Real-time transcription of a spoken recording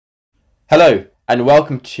Hello, and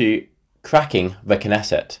welcome to Cracking the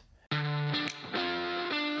Knesset,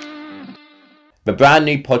 the brand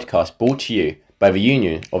new podcast brought to you by the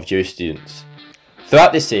Union of Jewish Students.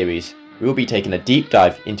 Throughout this series, we will be taking a deep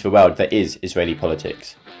dive into the world that is Israeli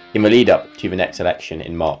politics, in the lead up to the next election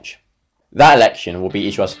in March. That election will be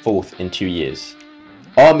Israel's fourth in 2 years.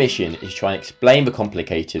 Our mission is to try and explain the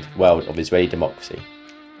complicated world of Israeli democracy.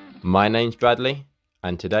 My name's Bradley,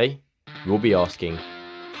 and today we'll be asking,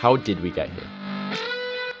 how did we get here?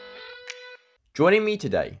 Joining me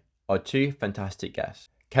today are two fantastic guests.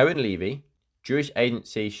 Karen Levy, Jewish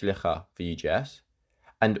Agency Shlicha for UJS,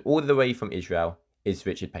 and all the way from Israel is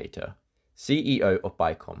Richard Pater, CEO of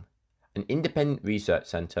BICOM, an independent research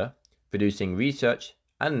centre producing research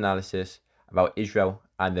and analysis about Israel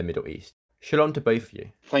and the Middle East. Shalom to both of you.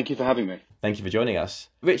 Thank you for having me. Thank you for joining us.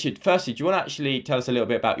 Richard, firstly, do you want to actually tell us a little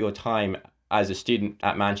bit about your time as a student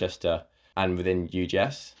at Manchester and within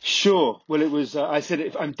UJS? Sure. Well, it was. I said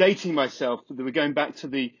if I'm dating myself. We're going back to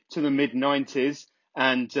the mid '90s,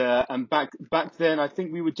 and back then, I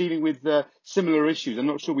think we were dealing with similar issues. I'm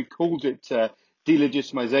not sure we called it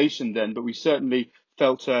delegitimization then, but we certainly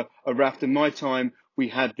felt a raft. In my time, we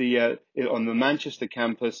had on the Manchester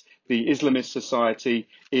campus, the Islamist Society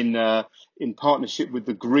in partnership with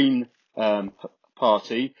the Green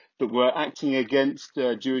Party that were acting against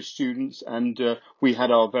Jewish students, and we had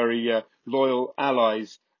our very loyal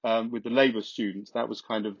allies with the Labour students. That was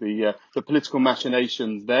kind of the political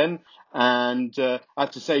machinations then, and I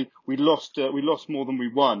have to say we lost more than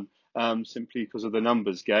we won simply because of the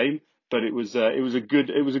numbers game. But it was a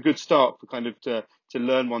good start for kind of to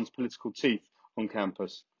learn one's political teeth on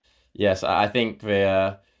campus. Yes, I think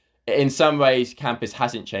in some ways campus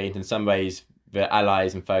hasn't changed. In some ways, the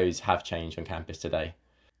allies and foes have changed on campus today.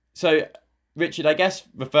 So, Richard, I guess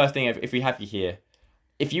the first thing, if we have you here,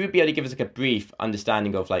 if you would be able to give us like a brief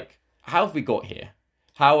understanding of like, how have we got here?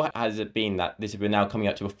 How has it been that we're now coming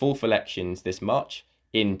up to the fourth elections this March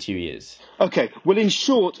in 2 years? Okay, well, in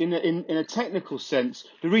short, in a technical sense,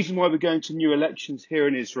 the reason why we're going to new elections here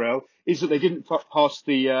in Israel is that they didn't pass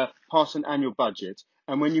an annual budget.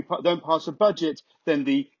 And when you don't pass a budget, then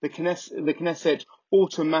the Knesset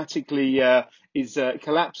automatically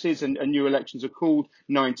collapses and new elections are called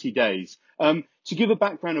 90 days. To give a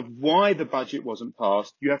background of why the budget wasn't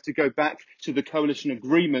passed, you have to go back to the coalition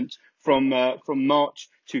agreement from March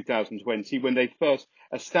 2020, when they first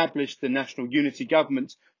established the national unity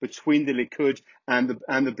government between the Likud and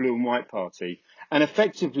the Blue and White Party. And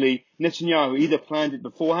effectively, Netanyahu either planned it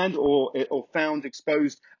beforehand or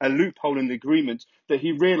exposed a loophole in the agreement that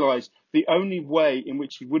he realized the only way in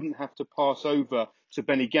which he wouldn't have to pass over to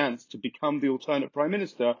Benny Gantz to become the alternate prime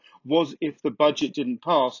minister was if the budget didn't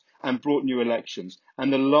pass and brought new elections.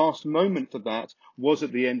 And the last moment for that was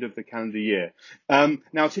at the end of the calendar year. Now,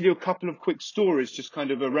 I'll tell you a couple of quick stories just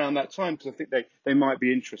kind of around that time, because I think they might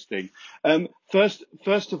be interesting. First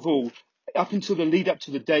of all, up until the lead up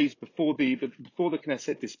to the days before the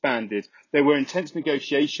Knesset disbanded, there were intense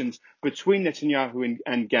negotiations between Netanyahu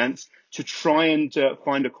and Gantz to try and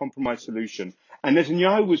find a compromise solution. And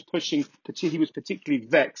Netanyahu was he was particularly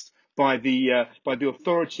vexed by the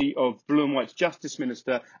authority of Blue and White's Justice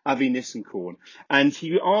Minister Avi Nissenkorn, and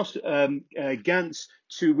he asked Gantz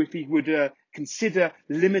if he would consider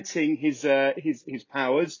limiting his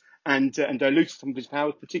powers and dilute some of his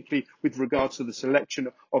powers, particularly with regards to the selection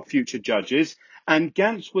of future judges. And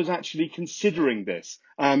Gantz was actually considering this.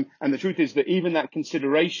 And the truth is that even that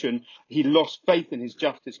consideration, he lost faith in his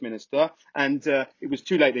justice minister, and it was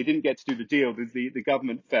too late. They didn't get to do the deal. The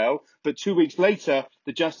government fell. But 2 weeks later,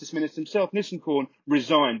 the justice minister himself, Nissenkorn,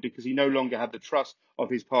 resigned because he no longer had the trust of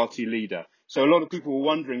his party leader. So a lot of people were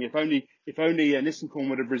wondering if only Nissenkorn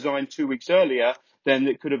would have resigned 2 weeks earlier, then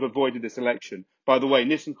it could have avoided this election. By the way,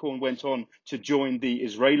 Nissenkorn went on to join the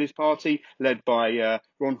Israelis party led by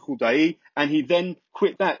Ron Huldai, and he then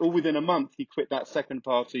quit that. All within a month, he quit that second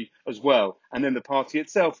party as well. And then the party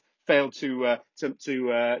itself failed to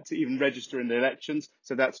even register in the elections.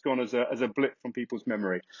 So that's gone as a blip from people's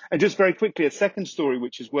memory. And just very quickly, a second story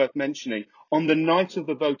which is worth mentioning. On the night of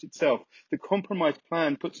the vote itself, the compromise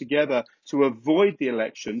plan put together to avoid the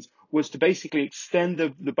elections was to basically extend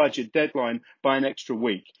the budget deadline by an extra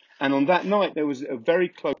week. And on that night, there was a very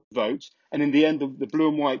close vote. And in the end, the Blue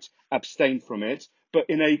and White abstained from it. But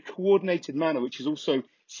in a coordinated manner, which is also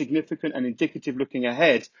significant and indicative looking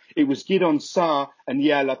ahead, it was Gideon Sa'ar and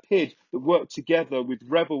Yair Lapid that worked together with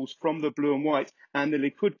rebels from the Blue and White and the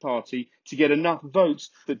Likud party to get enough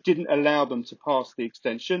votes that didn't allow them to pass the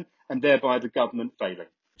extension, and thereby the government failing.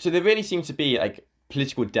 So there really seems to be like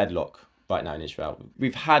political deadlock right now in Israel.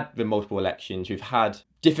 We've had the multiple elections, we've had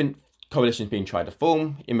different coalitions being tried to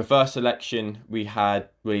form. In the first election,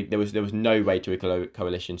 there was no way to a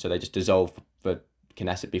coalition, so they just dissolved the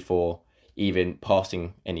Knesset before even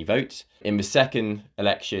passing any votes. In the second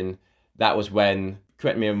election, that was when,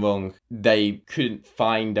 correct me if I'm wrong, they couldn't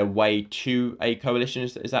find a way to a coalition.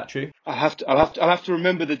 Is that true? I'll have to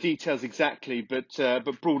remember the details exactly, but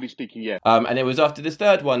broadly speaking, yeah. And it was after this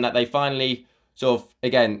third one that they finally sort of,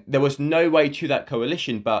 again, there was no way to that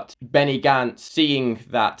coalition, but Benny Gantz, seeing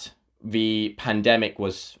that the pandemic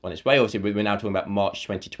was on its way, obviously we're now talking about March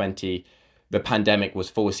 2020, the pandemic was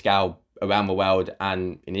full scale around the world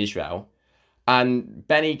and in Israel. And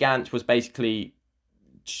Benny Gantz was basically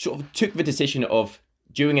sort of took the decision of,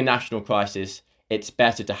 during a national crisis, it's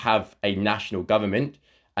better to have a national government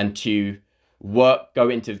and to go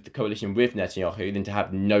into the coalition with Netanyahu than to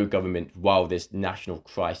have no government while this national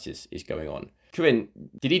crisis is going on. Corinne,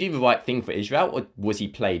 did he do the right thing for Israel, or was he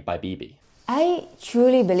played by Bibi? I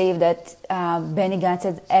truly believe that Benny Gantz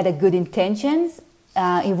had a good intentions.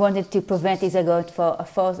 He wanted to prevent Israel going for a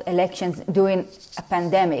fourth elections during a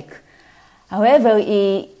pandemic. However,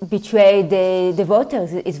 he betrayed his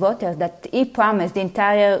voters, that he promised the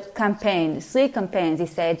entire campaign, 3 campaigns. He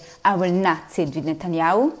said, I will not sit with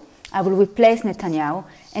Netanyahu, I will replace Netanyahu.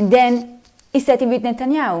 And then he sat with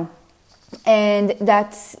Netanyahu. And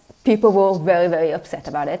that's, people were very, very upset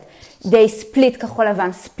about it. They split, Kahol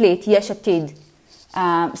Lavan split, Yesh Atid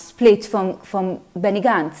split from Benny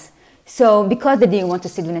Gantz. So because they didn't want to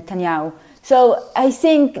sit with Netanyahu. So I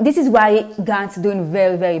think this is why Gantz is doing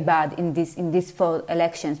very, very bad in these 4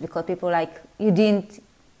 elections, because people like, you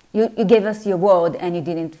gave us your word and you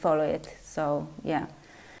didn't follow it. So yeah.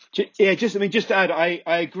 Yeah, just to add, I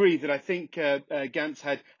agree that I think Gantz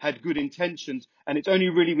had good intentions, and it's only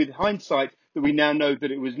really with hindsight that we now know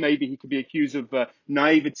that it was maybe he could be accused of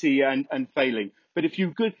naivety and failing. But if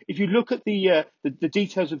you look at the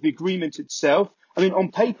details of the agreement itself, I mean,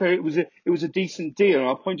 on paper it was a decent deal, and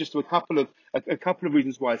I'll point just to a couple of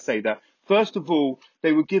reasons why I say that. First of all,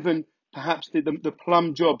 they were given perhaps the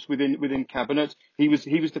plum jobs within cabinet. He was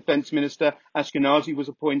defense minister. Ashkenazi was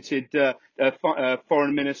appointed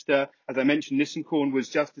foreign minister. As I mentioned, Nissenkorn was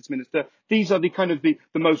justice minister. These are the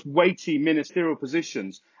most weighty ministerial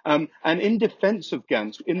positions. And in defense of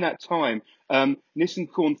Gantz, in that time,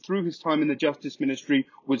 Nissenkorn, through his time in the Justice Ministry,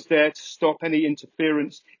 was there to stop any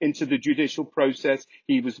interference into the judicial process.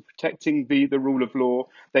 He was protecting the rule of law.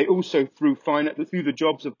 They also, through the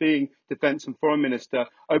jobs of being Defense and Foreign Minister,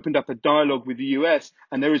 opened up a dialogue with the US.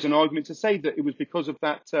 And there is an argument to say that it was because of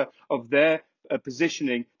that, of their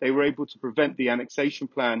positioning, they were able to prevent the annexation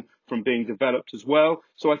plan from being developed as well.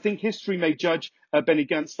 So I think history may judge Benny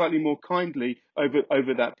Gantz slightly more kindly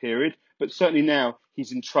over that period. But certainly now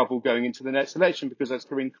he's in trouble going into the next election because, as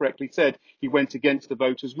Corinne correctly said, he went against the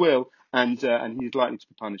voters' will, and he's likely to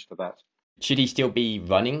be punished for that. Should he still be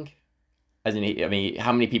running? How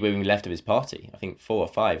many people are even left of his party? I think 4 or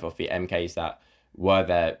 5 of the MKs that were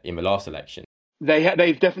there in the last election.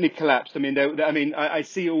 They've definitely collapsed. I mean, I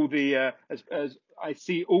see all the I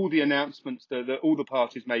see all the announcements that all the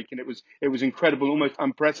parties make, and it was incredible, almost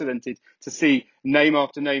unprecedented to see name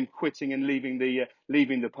after name quitting and leaving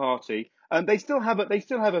the party. And they still have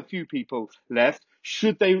a few people left.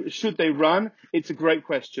 Should they run? It's a great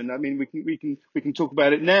question. I mean, we can talk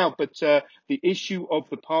about it now, but the issue of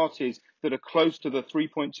the parties that are close to the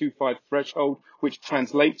 3.25 threshold, which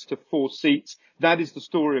translates to 4 seats, that is the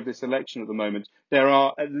story of this election at the moment. There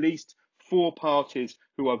are at least 4 parties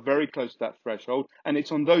who are very close to that threshold, and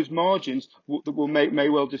it's on those margins that may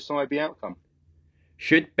well decide the outcome.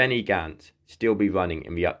 Should Benny Gantz still be running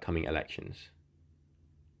in the upcoming elections?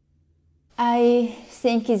 I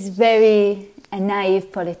think he's very a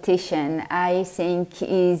naive politician. I think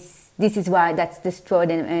this is why that's destroyed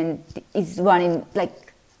him, and he's running,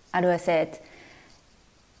 like, how do I say it?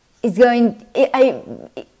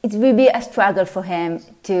 It will be a struggle for him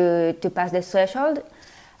to pass the threshold.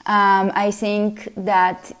 I think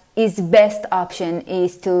that his best option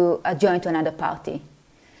is to join to another party.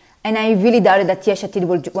 And I really doubted that Yesh Atid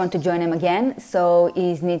will want to join him again, so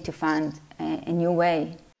he needs to find a new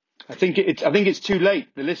way. I think it's too late.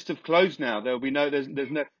 The lists have closed now.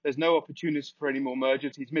 There's no opportunity for any more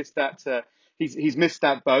mergers. He's missed that. He's missed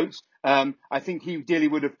that boat. I think he ideally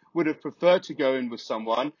would have preferred to go in with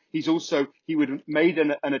someone. He would have made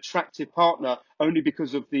an attractive partner only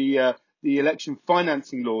because of the election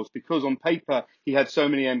financing laws, because on paper he had so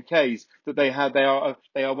many MKs that they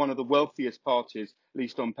are one of the wealthiest parties, at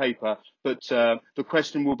least on paper. But the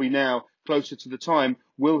question will be now, closer to the time,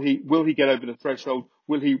 will he get over the threshold?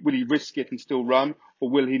 Will he risk it and still run, or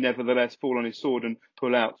will he nevertheless fall on his sword and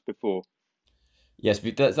pull out before? Yes,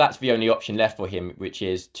 that's the only option left for him, which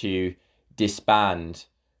is to disband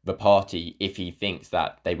the party if he thinks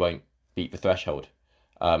that they won't beat the threshold.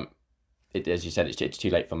 As you said, it's too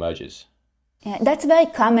late for mergers. Yeah, that's very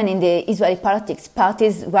common in the Israeli politics.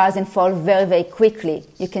 Parties rise and fall very, very quickly.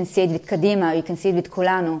 You can see it with Kadima, you can see it with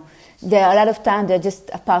Kulanu. There are a lot of times they're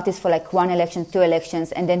just parties for like one election, two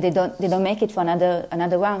elections, and then they don't make it for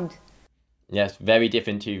another round. Yes, very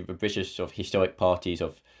different to the British sort of historic parties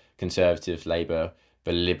of Conservatives, Labour,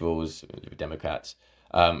 the Liberals, the Democrats.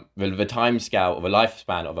 The timescale or the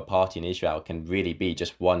lifespan of a party in Israel can really be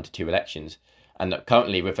just 1 to 2 elections. And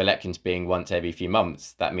currently, with elections being once every few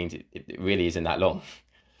months, that means it really isn't that long.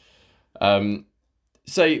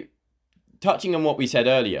 So, touching on what we said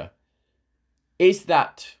earlier, is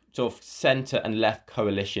that sort of centre and left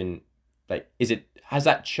coalition, has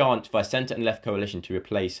that chance for a centre and left coalition to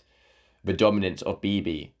replace the dominance of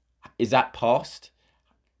Bibi, is that past?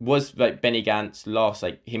 Was Benny Gantz last,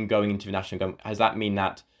 him going into the national government, has that mean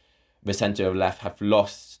that the centre or left have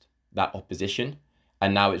lost that opposition?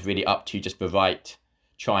 And now it's really up to just the right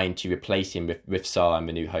trying to replace him with Sa'ar and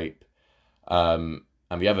the New Hope and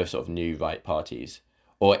the other sort of new right parties?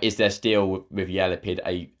 Or is there still, with Yair Lapid,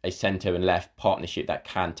 a centre and left partnership that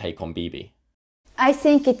can take on Bibi? I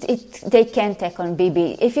think they can take on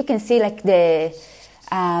Bibi. If you can see the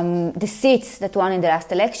seats that won in the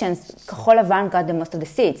last elections, Kahol Lavan got the most of the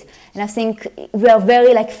seats. And I think we are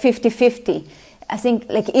very 50-50. I think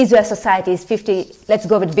Israel society is 50, let's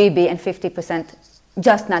go with Bibi, and 50%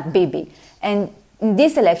 just not Bibi. And in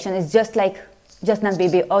this election, it's just not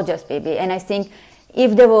Bibi or just Bibi. And I think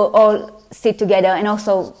if they will all sit together and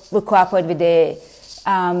also will cooperate with the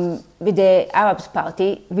Arabs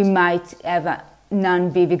Party, we might have a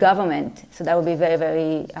non-Bibi government. So that would be very,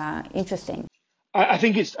 very interesting. I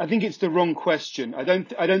think it's the wrong question. I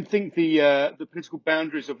don't think the political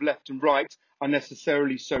boundaries of left and right are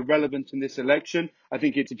necessarily so relevant in this election. I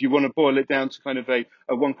think if you want to boil it down to kind of a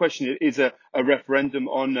one question, it is a referendum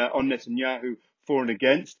on Netanyahu for and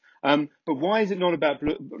against. But why is it not about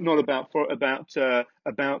left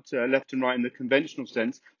and right in the conventional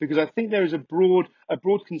sense? Because I think there is a broad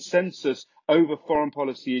consensus over foreign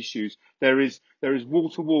policy issues. There is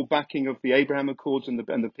wall-to-wall backing of the Abraham Accords and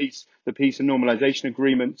the peace and normalization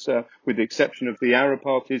agreements, with the exception of the Arab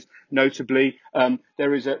parties, notably.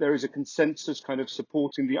 There is a consensus kind of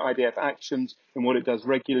supporting the IDF actions in what it does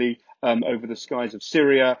regularly over the skies of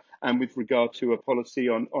Syria, and with regard to a policy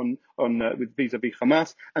with vis-a-vis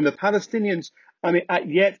Hamas. And the Palestinians, I mean, at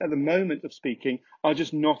the moment of speaking, are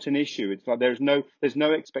just not an issue. It's like there's no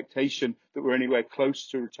expectation that we're anywhere close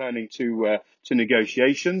to returning to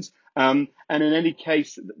negotiations. And in any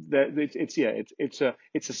case, it's a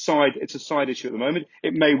side issue at the moment.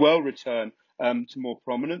 It may well return to more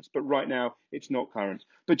prominence, but right now it's not current.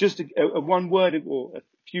 But just one word or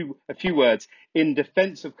a few words in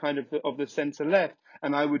defence of kind of the centre left,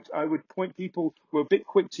 and I would point people who are a bit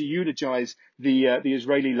quick to eulogize the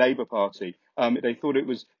Israeli Labour Party. They thought it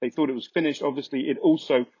was finished. Obviously, it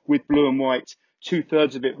also, with blue and white,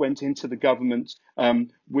 2/3 of it went into the government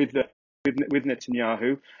with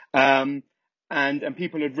Netanyahu. And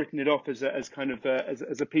people had written it off as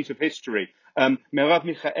a piece of history. Merav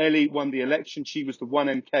Michaeli won the election. She was the one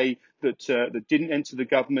MK that didn't enter the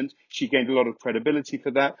government. She gained a lot of credibility for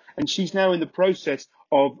that, and she's now in the process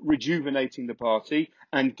of rejuvenating the party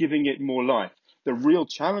and giving it more life. The real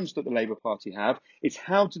challenge that the Labour Party have is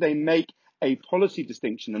how do they make a policy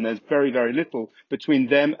distinction, and there's very, very little between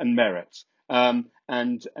them and Meretz.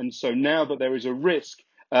 And so now that there is a risk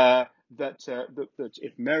that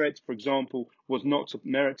if Meretz, for example, was not to,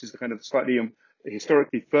 Meretz is the kind of slightly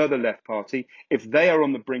historically further left party, if they are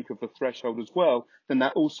on the brink of the threshold as well, then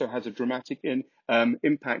that also has a dramatic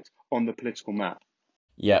impact on the political map.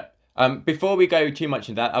 Yeah. Before we go too much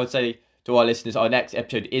into that, I would say to our listeners, our next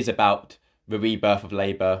episode is about the rebirth of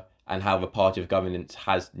Labour and how the party of governance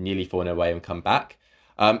has nearly fallen away and come back.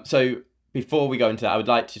 So before we go into that, I would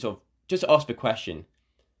like to sort of just ask the question,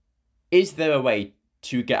 is there a way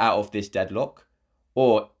to get out of this deadlock,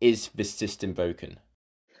 or is the system broken?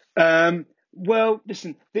 Well,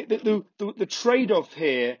 listen, the trade-off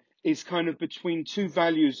here is kind of between two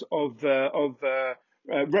values of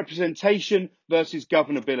representation versus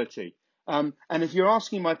governability. And if you're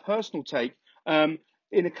asking my personal take,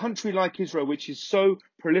 in a country like Israel, which is so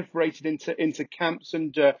proliferated into camps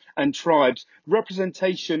and tribes,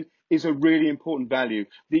 representation is a really important value.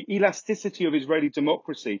 The elasticity of Israeli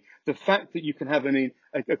democracy, the fact that you can have, a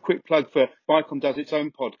quick plug for Bicom does its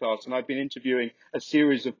own podcast, and I've been interviewing a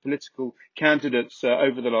series of political candidates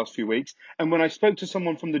over the last few weeks. And when I spoke to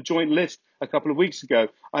someone from the Joint List a couple of weeks ago,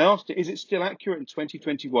 I asked her, is it still accurate in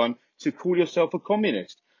 2021 to call yourself a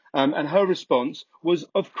communist? And her response was,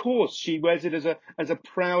 of course, she wears it as a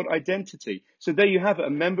proud identity. So there you have it,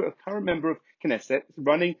 a current member of Knesset,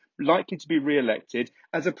 running, likely to be re-elected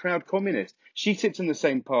as a proud communist. She sits in the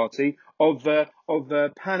same party of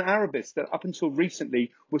pan-Arabists that up until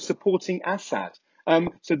recently were supporting Assad.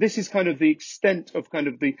 So this is kind of the extent of kind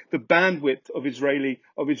of the bandwidth of Israeli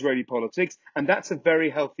politics, and that's a very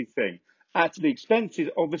healthy thing. At the expense is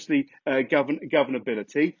obviously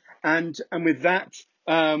governability, and with that.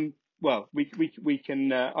 We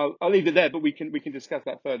can. I'll leave it there, but we can discuss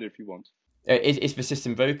that further if you want. Is the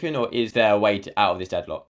system broken, or is there a way out of this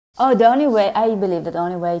deadlock? I believe that the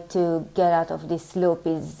only way to get out of this loop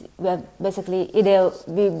is basically either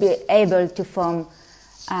we be able to form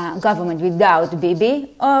government without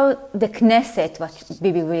Bibi, or the Knesset, what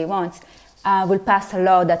Bibi really wants, will pass a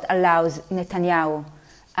law that allows Netanyahu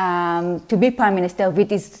to be prime minister with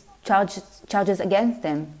his charges against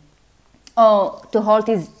him. Or to halt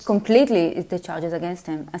the charges against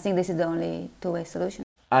him. I think this is the only two-way solution.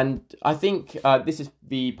 And I think this is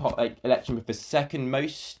the election with the second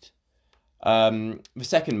most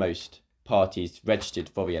parties registered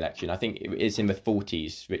for the election. I think it is in the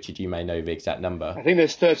 40s. Richard, you may know the exact number. I think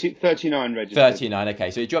there's 39 registered. 39,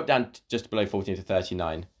 okay. So it dropped down just below 14 to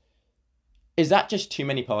 39. Is that just too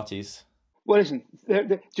many parties? Well, listen,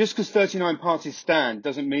 just because 39 parties stand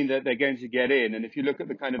doesn't mean that they're going to get in. And if you look at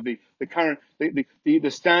the kind of the current the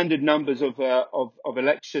standard numbers of the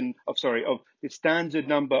standard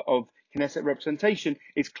number of Knesset representation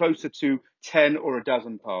is closer to 10 or a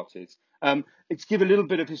dozen parties. To give a little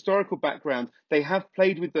bit of historical background, they have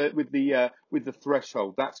played with the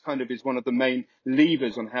threshold. That's kind of is one of the main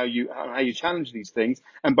levers on how you challenge these things.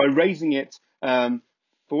 And by raising it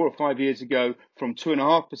 4 or 5 years ago from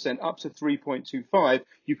 2.5% up to 3.25,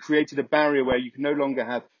 you created a barrier where you can no longer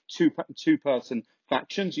have two-person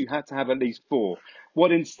factions. You had to have at least 4.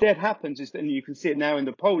 What instead happens is, and you can see it now in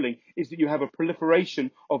the polling, is that you have a proliferation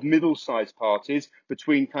of middle-sized parties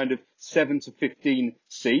between kind of 7 to 15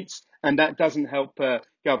 seats, and that doesn't help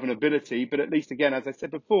governability. But at least, again, as I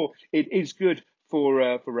said before, it is good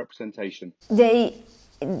for representation.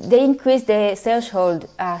 They increased the threshold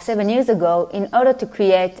 7 years ago in order to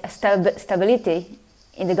create a stability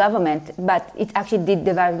in the government, but it actually did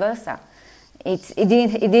the vice versa. It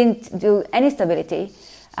didn't do any stability.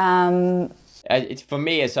 It's for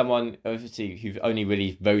me, as someone obviously who's only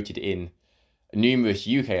really voted in numerous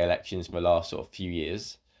UK elections for the last sort of few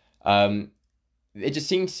years, it just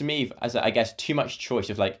seems to me as I guess too much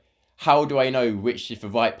choice of how do I know which is the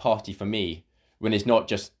right party for me when it's not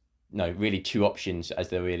just really 2 options as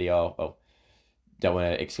there really are. Well, don't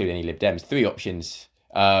want to exclude any Lib Dems. 3 options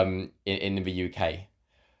in the UK,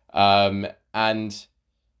 and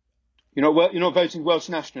you're not voting Welsh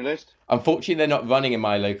Nationalist. Unfortunately, they're not running in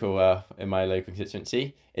my local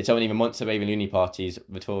constituency. It's only the Monster Raven Looney parties,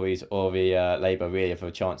 the Tories or the Labour really for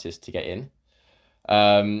chances to get in.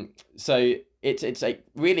 So it's like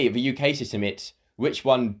really the UK system. It's which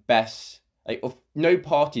one best. No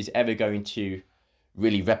party's ever going to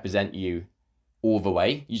really represent you all the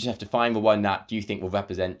way. You just have to find the one that you think will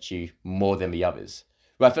represent you more than the others.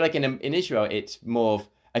 But I feel like in Israel, it's more of,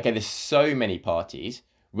 okay, there's so many parties,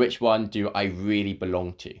 which one do I really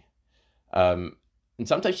belong to? And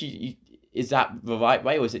sometimes is that the right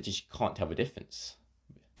way, or is it just you can't tell the difference?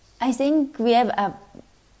 I think we have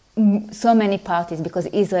so many parties because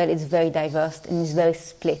Israel is very diverse and is very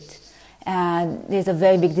split. There's a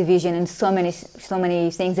very big division and so many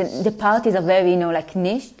things, and the parties are very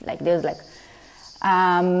niche. There's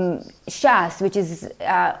Shas, which is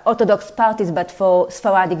Orthodox parties but for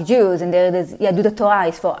Sephardic Jews, and there's Yadut Torah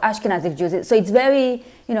is for Ashkenazi Jews. So it's very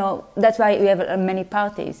that's why we have many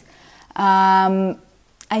parties.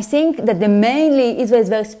 I think that Israel is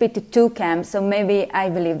very split to 2 camps. So maybe I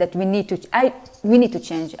believe that we need to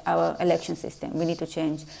change our election system. We need to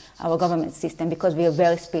change our government system because we are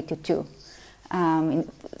very split to 2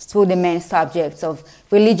 through the main subjects of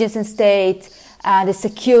religion and state, the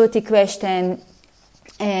security question,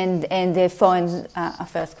 and the foreign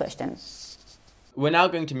affairs question. We're now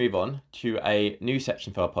going to move on to a new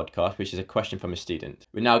section for our podcast, which is a question from a student.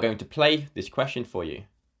 We're now going to play this question for you.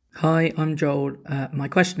 Hi, I'm Joel. My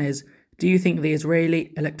question is, do you think the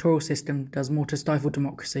Israeli electoral system does more to stifle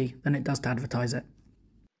democracy than it does to advertise it?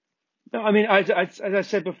 No, I mean, as I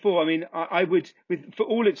said before, I mean, I would, for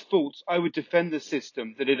all its faults, I would defend the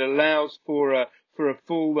system that it allows for a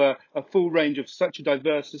full range of such a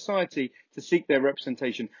diverse society to seek their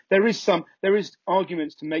representation. There is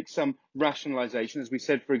arguments to make some rationalisation, as we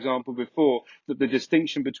said, for example, before, that the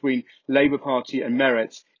distinction between Labour Party and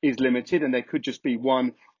Meretz is limited, and there could just be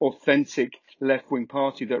one authentic left-wing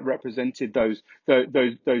party that represented those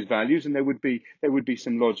values, and there would be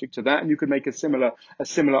some logic to that, and you could make a similar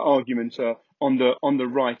argument on the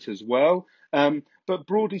right as well. But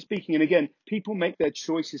broadly speaking, and again, people make their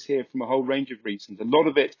choices here from a whole range of reasons. A lot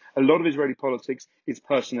of Israeli politics is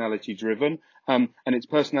personality driven, and it's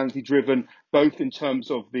personality driven both in terms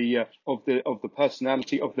of the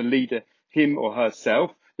personality of the leader, him or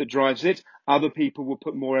herself, that drives it. Other people will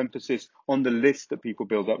put more emphasis on the list that people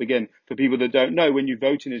build up. Again, for people that don't know, when you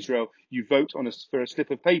vote in Israel, you vote for a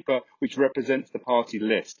slip of paper which represents the party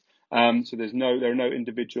list. So there are no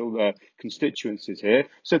individual constituencies here.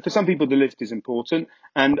 So for some people, the list is important,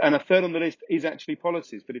 and a third on the list is actually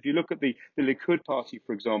policies. But if you look at the Likud party,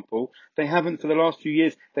 for example, they haven't, for the last few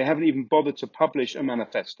years, they haven't even bothered to publish a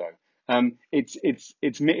manifesto.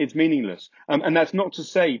 It's meaningless. And that's not to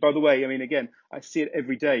say, by the way, I mean, again, I see it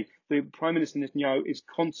every day. The Prime Minister Netanyahu is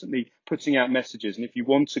constantly putting out messages. And if you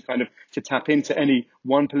want to tap into any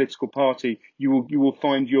one political party, you will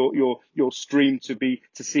find your stream to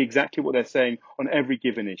see exactly what they're saying on every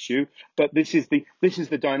given issue. But this is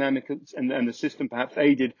the dynamic and the system, perhaps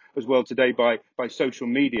aided as well today by social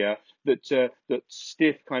media, that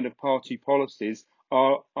stiff kind of party policies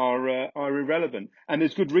are irrelevant. And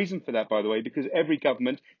there's good reason for that, by the way, because every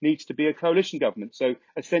government needs to be a coalition government. So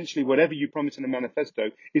essentially, whatever you promise in a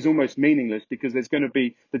manifesto is almost meaningless, because there's going to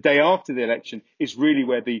be the day after the election is really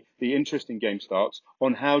where the interesting game starts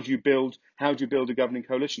on how do you build a governing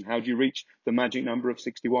coalition? How do you reach the magic number of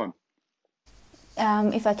 61?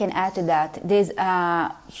 If I can add to that, there's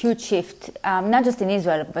a huge shift, not just in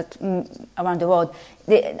Israel, but around the world,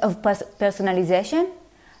 of personalization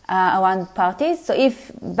around parties. So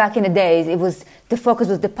if back in the days the focus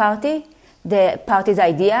was the party's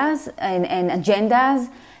ideas and agendas,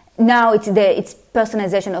 now it's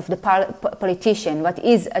personalization of the politician. What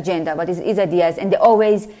is agenda? What is his ideas? And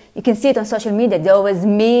you can see it on social media. They're always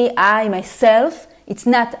me, I, myself. It's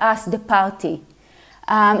not us, the party.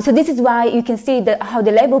 So this is why you can see how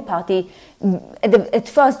the Labour Party at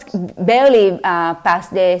first barely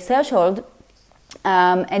passed the threshold,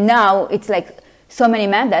 and now it's like so many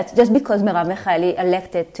mandates just because Merav Michaeli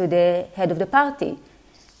elected to the head of the party.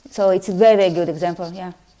 So it's a very, very good example,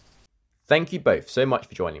 yeah. Thank you both so much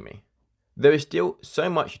for joining me. There is still so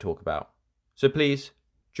much to talk about, so please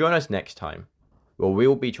join us next time, where we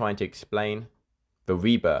will be trying to explain the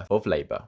rebirth of Labour.